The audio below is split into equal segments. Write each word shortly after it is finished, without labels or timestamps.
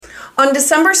On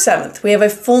December 7th, we have a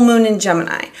full moon in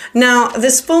Gemini. Now,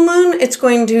 this full moon, it's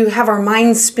going to have our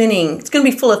minds spinning. It's going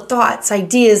to be full of thoughts,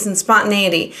 ideas, and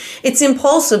spontaneity. It's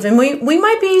impulsive, and we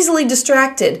might be easily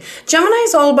distracted. Gemini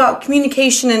is all about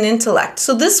communication and intellect.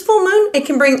 So this full moon, it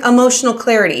can bring emotional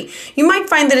clarity. You might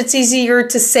find that it's easier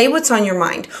to say what's on your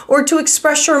mind or to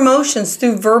express your emotions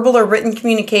through verbal or written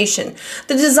communication.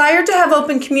 The desire to have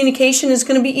open communication is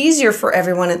going to be easier for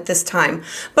everyone at this time.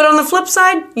 But on the flip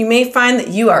side, you may find that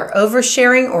you are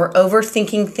oversharing or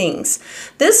overthinking things.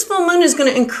 This full moon is going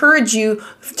to encourage you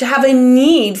to have a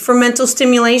need for mental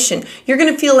stimulation. You're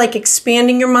going to feel like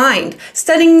expanding your mind,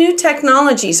 studying new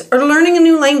technologies, or learning a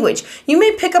new language. You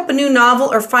may pick up a new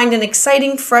novel or find an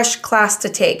exciting, fresh class to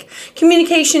take.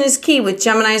 Communication is key with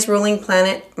Gemini's ruling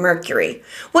planet, Mercury.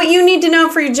 What you need to know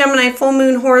for your Gemini full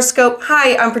moon horoscope.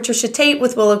 Hi, I'm Patricia Tate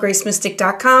with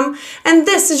WillowGraceMystic.com, and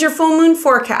this is your full moon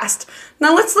forecast.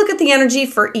 Now let's look at the energy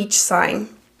for each sign.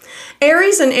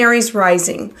 Aries and Aries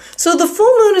rising. So the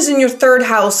full moon is in your third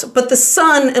house, but the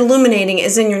sun illuminating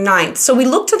is in your ninth. So we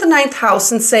look to the ninth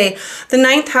house and say the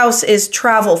ninth house is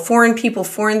travel, foreign people,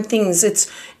 foreign things. It's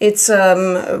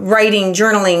writing,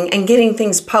 journaling, and getting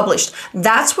things published.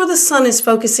 That's where the sun is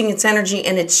focusing its energy,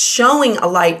 and it's showing a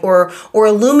light or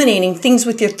illuminating things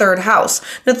with your third house.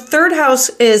 Now, the third house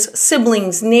is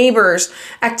siblings, neighbors,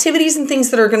 activities and things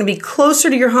that are going to be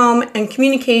closer to your home, and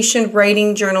communication,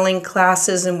 writing, journaling,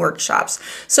 classes, and workshops.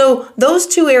 So those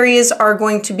two areas are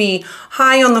going to be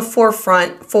high on the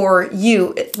forefront for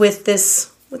you with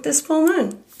this full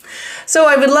moon. So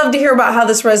I would love to hear about how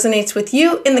this resonates with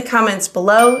you in the comments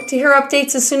below. To hear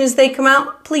updates as soon as they come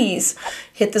out, please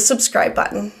hit the subscribe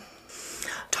button.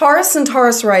 Taurus and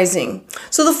Taurus rising.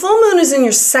 So the full moon is in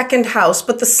your second house,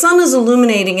 but the sun is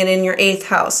illuminating it in your eighth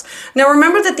house. Now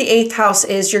remember that the eighth house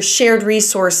is your shared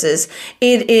resources.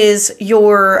 It is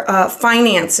your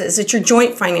finances. It's your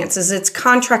joint finances. It's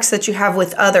contracts that you have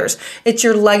with others. It's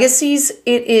your legacies.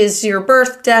 It is your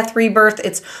birth, death, rebirth.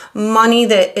 It's money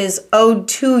that is owed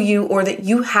to you or that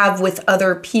you have with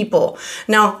other people.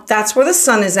 Now that's where the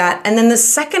sun is at. And then the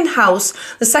second house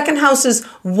is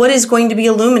what is going to be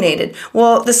illuminated.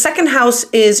 Well, the second house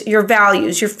is your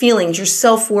values, your feelings, your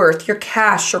self-worth, your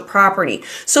cash, your property.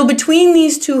 So between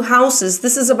these two houses,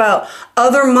 this is about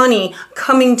other money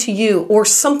coming to you or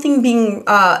something being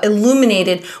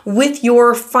illuminated with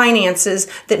your finances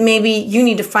that maybe you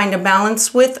need to find a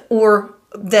balance with, or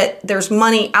that there's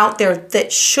money out there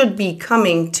that should be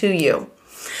coming to you.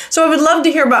 So I would love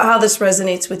to hear about how this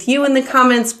resonates with you in the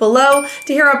comments below.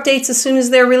 To hear updates as soon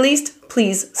as they're released,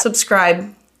 please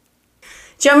subscribe.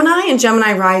 Gemini and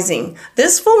Gemini rising.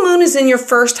 This full moon is in your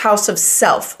first house of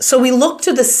self. So we look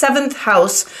to the seventh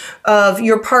house of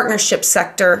your partnership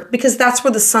sector because that's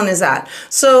where the sun is at.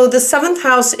 So the seventh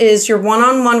house is your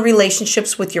one-on-one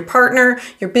relationships with your partner,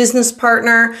 your business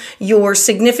partner, your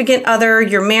significant other,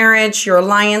 your marriage, your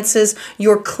alliances,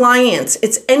 your clients.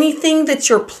 It's anything that's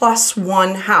your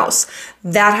 +1 house.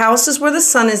 That house is where the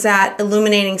sun is at,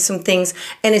 illuminating some things,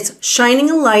 and it's shining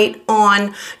a light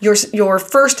on your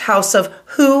first house of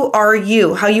who are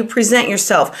you, how you present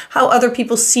yourself, how other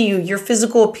people see you, your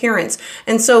physical appearance.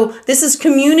 And so this is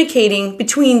communicating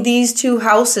between these two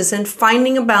houses and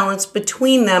finding a balance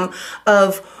between them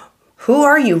of who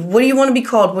are you? What do you want to be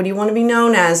called? What do you want to be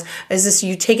known as? Is this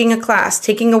you taking a class,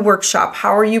 taking a workshop?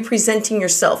 How are you presenting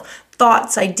yourself?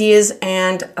 Thoughts, ideas,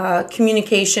 and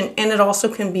communication, and it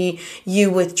also can be you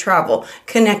with travel,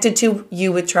 connected to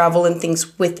you with travel and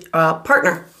things with a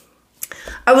partner.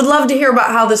 I would love to hear about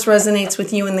how this resonates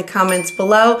with you in the comments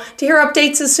below. To hear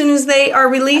updates as soon as they are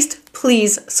released,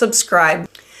 please subscribe.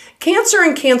 Cancer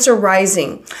and Cancer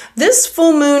rising. This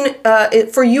full moon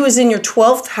for you is in your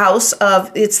 12th house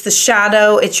of, it's the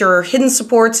shadow, it's your hidden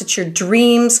supports, it's your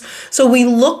dreams. So we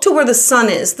look to where the sun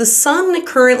is. The sun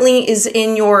currently is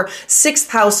in your 6th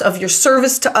house of your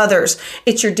service to others.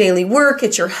 It's your daily work,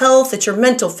 it's your health, it's your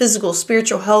mental, physical,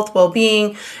 spiritual health,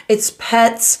 well-being, it's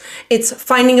pets, it's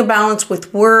finding a balance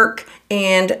with work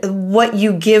and what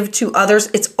you give to others.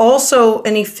 It's also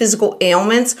any physical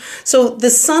ailments. So the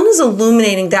sun is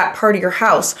illuminating that part of your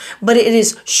house, but it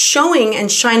is showing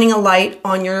and shining a light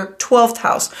on your 12th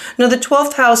house. Now the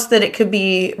 12th house that it could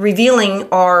be revealing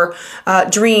are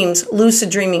dreams, lucid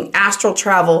dreaming, astral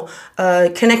travel,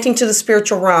 connecting to the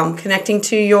spiritual realm, connecting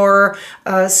to your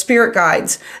spirit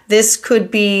guides. This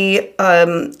could be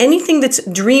anything that's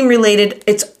dream related.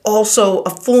 It's also a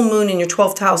full moon in your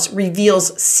 12th house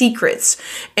reveals secrets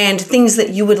and things that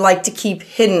you would like to keep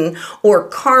hidden, or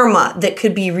karma that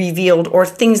could be revealed, or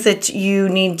things that you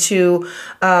need to,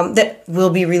 that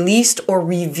will be released or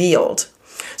revealed.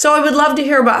 So I would love to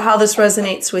hear about how this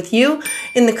resonates with you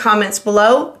in the comments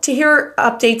below. To hear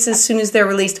updates as soon as they're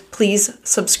released, please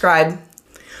subscribe.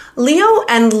 Leo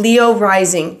and Leo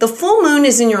rising. The full moon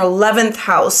is in your 11th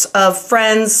house of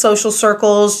friends, social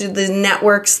circles, the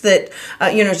networks that,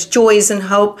 it's joys and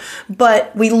hope.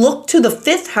 But we look to the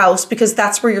 5th house because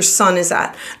that's where your sun is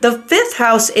at. The 5th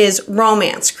house is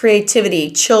romance,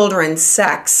 creativity, children,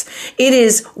 sex. It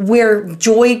is where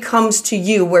joy comes to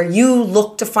you, where you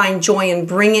look to find joy and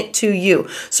bring it to you.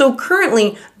 So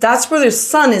currently, that's where the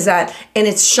sun is at, and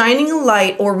it's shining a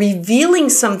light or revealing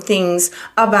some things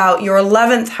about your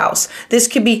 11th house. This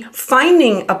could be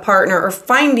finding a partner or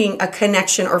finding a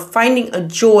connection or finding a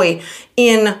joy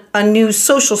in a new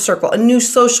social circle, a new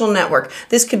social network.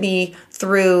 This could be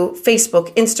through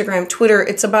Facebook, Instagram, Twitter.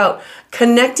 It's about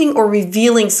connecting or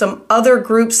revealing some other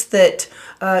groups that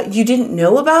you didn't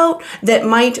know about that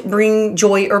might bring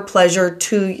joy or pleasure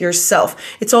to yourself.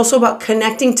 It's also about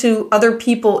connecting to other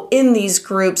people in these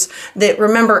groups that,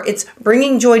 remember, it's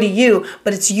bringing joy to you,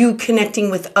 but it's you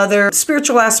connecting with other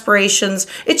spiritual aspirations.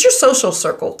 It's your social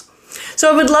circle.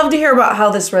 So I would love to hear about how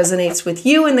this resonates with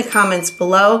you in the comments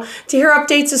below. To hear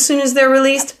updates as soon as they're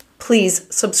released, please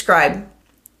subscribe.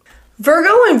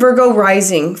 Virgo and Virgo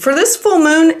rising. For this full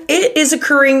moon, it is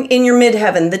occurring in your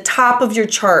midheaven, the top of your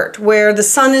chart, where the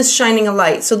sun is shining a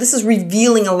light. So this is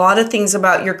revealing a lot of things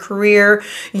about your career,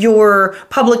 your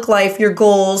public life, your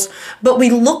goals. But we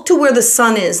look to where the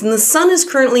sun is, and the sun is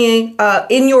currently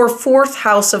in your 4th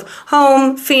house of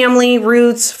home, family,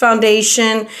 roots,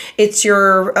 foundation. It's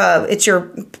your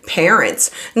parents.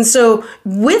 And so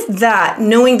with that,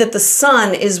 knowing that the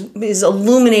sun is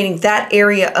illuminating that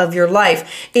area of your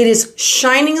life, it is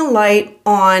shining a light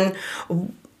on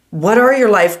what are your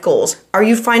life goals. Are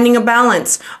you finding a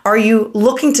balance? Are you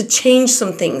looking to change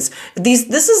some things?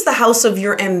 This is the house of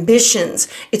your ambitions.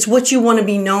 It's what you want to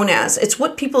be known as. It's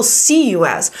what people see you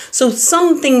as. So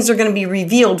some things are going to be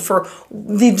revealed for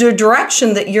the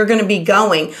direction that you're going to be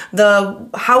going,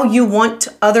 how you want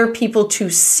other people to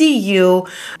see you.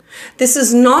 This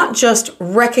is not just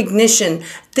recognition.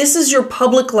 This is your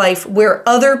public life where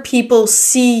other people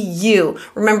see you.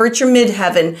 Remember, it's your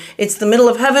midheaven. It's the middle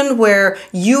of heaven where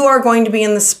you are going to be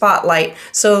in the spotlight.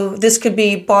 So this could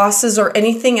be bosses or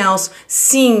anything else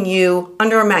seeing you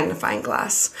under a magnifying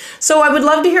glass. So I would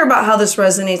love to hear about how this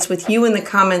resonates with you in the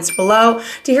comments below.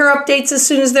 To hear updates as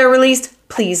soon as they're released,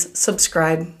 please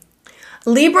subscribe.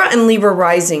 Libra and Libra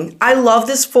rising. I love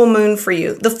this full moon for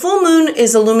you. The full moon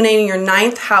is illuminating your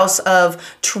 9th house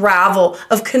of travel,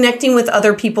 of connecting with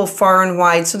other people far and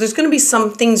wide. So there's going to be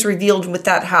some things revealed with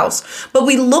that house. But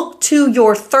we look to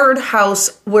your 3rd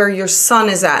house where your sun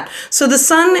is at. So the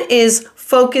sun is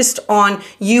focused on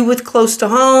you with close to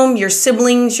home, your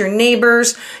siblings, your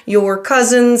neighbors, your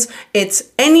cousins.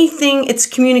 It's anything, it's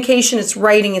communication, it's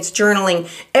writing, it's journaling,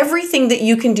 everything that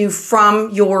you can do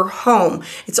from your home.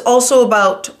 It's also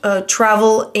about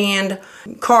travel and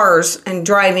cars and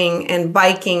driving and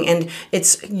biking, and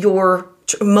it's your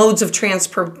modes of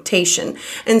transportation.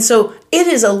 And so it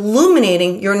is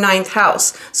illuminating your 9th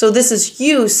house. So this is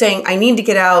you saying, I need to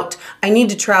get out, I need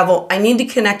to travel, I need to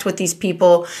connect with these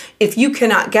people. If you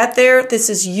cannot get there, this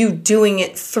is you doing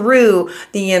it through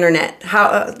the internet,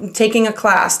 taking a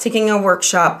class, taking a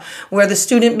workshop where the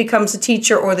student becomes a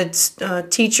teacher or the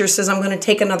teacher says, I'm going to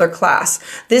take another class.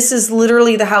 This is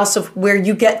literally the house of where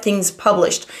you get things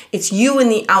published. It's you in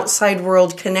the outside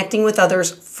world connecting with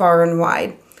others far and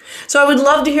wide. So I would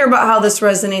love to hear about how this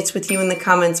resonates with you in the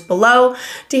comments below.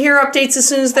 To hear updates as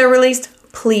soon as they're released,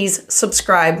 please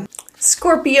subscribe.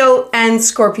 Scorpio and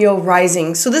Scorpio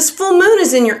rising. So this full moon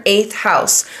is in your 8th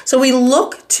house. So we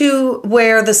look to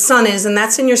where the sun is, and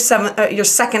that's in your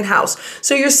 2nd house.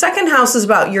 So your 2nd house is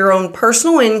about your own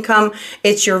personal income.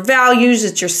 It's your values.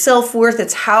 It's your self-worth.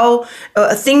 It's how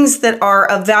things that are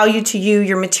of value to you,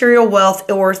 your material wealth,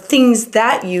 or things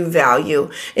that you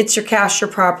value. It's your cash, your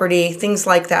property, things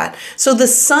like that. So the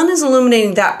sun is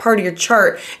illuminating that part of your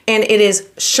chart, and it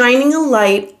is shining a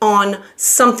light on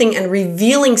something and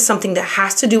revealing something that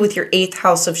has to do with your 8th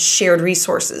house of shared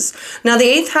resources. Now, the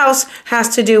 8th house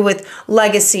has to do with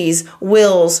legacies,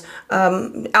 wills,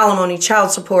 alimony,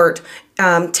 child support,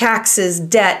 taxes,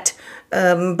 debt,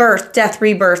 birth, death,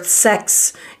 rebirth,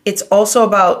 sex. It's also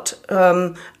about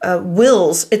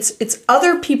wills. It's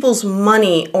other people's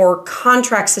money or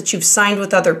contracts that you've signed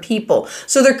with other people.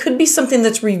 So there could be something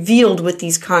that's revealed with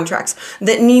these contracts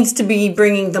that needs to be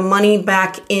bringing the money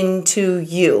back into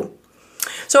you.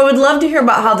 So I would love to hear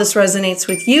about how this resonates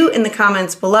with you in the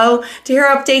comments below. To hear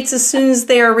updates as soon as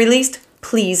they are released,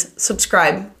 please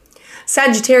subscribe.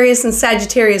 Sagittarius and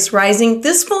Sagittarius rising,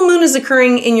 this full moon is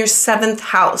occurring in your 7th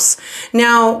house.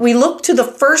 Now, we look to the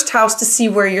 1st house to see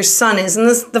where your sun is, and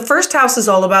the 1st house is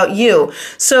all about you.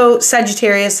 So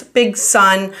Sagittarius, big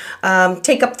sun,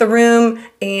 take up the room,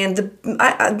 and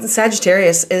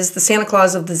Sagittarius is the Santa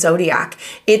Claus of the zodiac.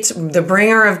 It's the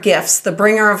bringer of gifts, the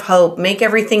bringer of hope, make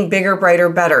everything bigger, brighter,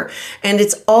 better. And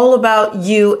it's all about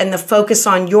you and the focus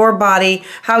on your body,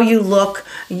 how you look,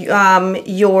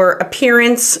 your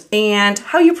appearance, and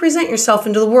how you present yourself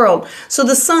into the world. So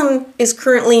the sun is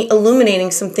currently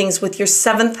illuminating some things with your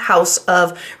 7th house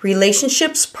of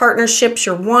relationships, partnerships,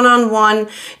 your one-on-one.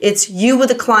 It's you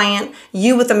with a client,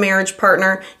 you with a marriage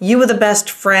partner, you with a best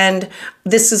friend.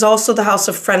 This is also the house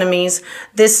of frenemies.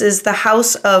 This is the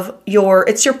house of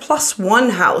it's your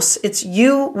 +1 house. It's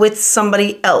you with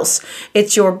somebody else.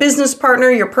 It's your business partner,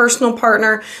 your personal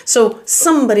partner. So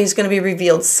somebody's going to be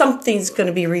revealed. Something's going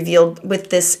to be revealed with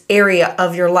this area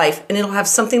of your life, and it'll have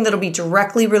something that'll be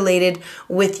directly related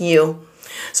with you.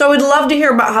 So I would love to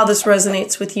hear about how this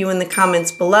resonates with you in the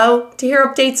comments below. To hear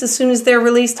updates as soon as they're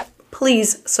released,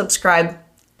 please subscribe.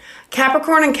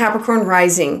 Capricorn and Capricorn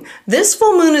rising. This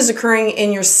full moon is occurring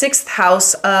in your 6th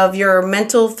house of your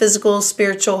mental, physical,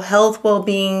 spiritual health,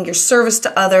 well-being, your service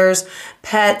to others,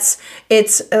 pets.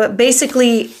 It's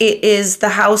basically, it is the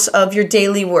house of your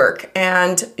daily work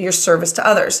and your service to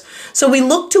others. So we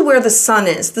look to where the sun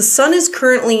is. The sun is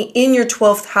currently in your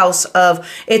 12th house of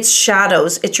its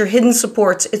shadows, it's your hidden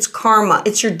supports, it's karma,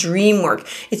 it's your dream work.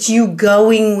 It's you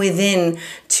going within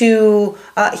to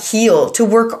heal, to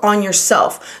work on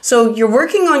yourself. So you're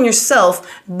working on yourself,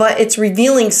 but it's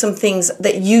revealing some things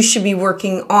that you should be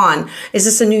working on. Is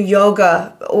this a new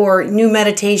yoga or new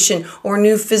meditation or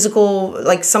new physical,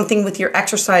 like something with your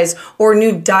exercise, or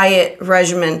new diet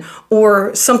regimen,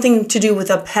 or something to do with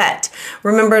a pet?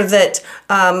 Remember that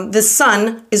the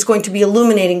sun is going to be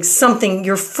illuminating something,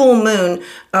 your full moon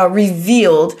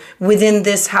revealed within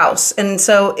this house. And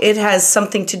so it has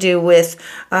something to do with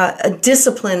a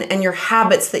discipline and your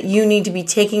habits that you need to be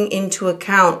taking into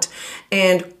account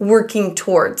and working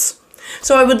towards.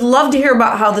 So I would love to hear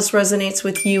about how this resonates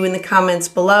with you in the comments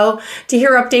below. To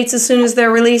hear updates as soon as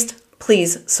they're released,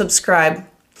 please subscribe.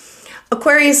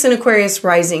 Aquarius and Aquarius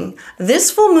rising.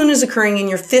 This full moon is occurring in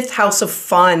your 5th house of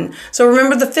fun. So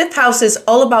remember, the 5th house is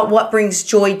all about what brings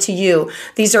joy to you.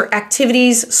 These are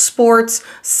activities, sports,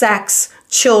 sex,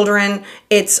 children.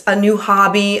 It's a new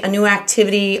hobby, a new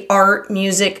activity, art,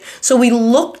 music. So we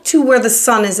look to where the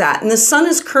sun is at. And the sun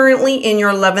is currently in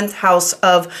your 11th house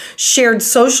of shared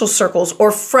social circles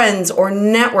or friends or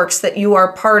networks that you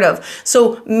are part of.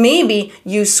 So maybe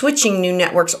you switching new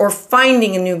networks or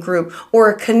finding a new group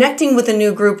or connecting with a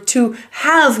new group to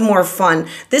have more fun.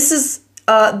 This is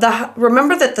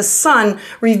remember that the sun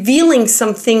revealing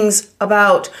some things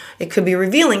about, it could be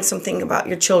revealing something about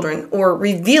your children, or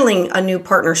revealing a new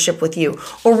partnership with you,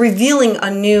 or revealing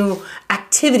a new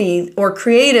activity or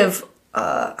creative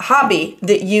hobby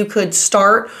that you could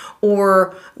start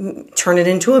or turn it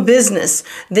into a business.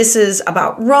 This is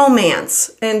about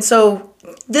romance. And so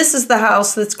this is the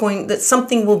house that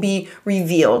something will be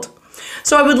revealed.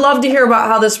 So I would love to hear about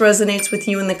how this resonates with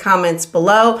you in the comments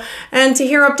below. And to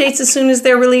hear updates as soon as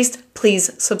they're released,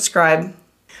 please subscribe.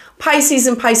 Pisces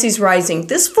and Pisces rising.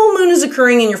 This full moon is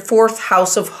occurring in your 4th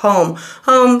house of home.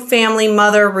 Home, family,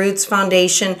 mother, roots,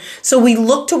 foundation. So we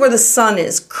look to where the sun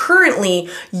is. Currently,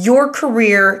 your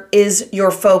career is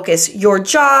your focus. Your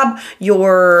job,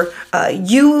 your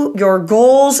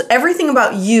goals, everything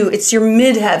about you. It's your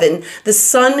midheaven. The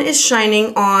sun is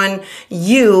shining on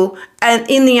you and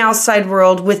in the outside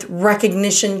world with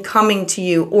recognition coming to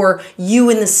you, or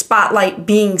you in the spotlight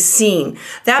being seen.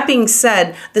 That being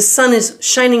said, the sun is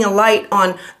shining a light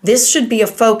on this should be a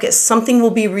focus. Something will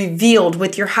be revealed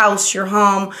with your house, your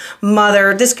home,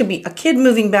 mother. This could be a kid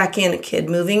moving back in, a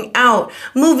kid moving out,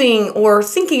 moving or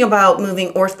thinking about moving,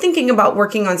 or thinking about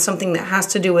working on something that has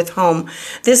to do with home.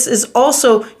 This is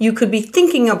also, you could be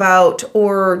thinking about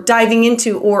or diving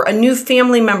into, or a new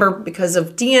family member because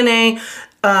of DNA,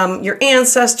 your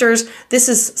ancestors. This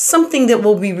is something that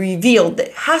will be revealed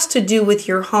that has to do with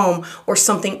your home, or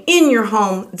something in your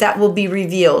home that will be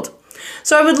revealed.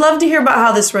 So I would love to hear about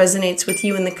how this resonates with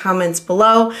you in the comments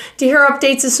below. To hear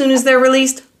updates as soon as they're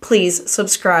released, please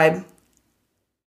subscribe.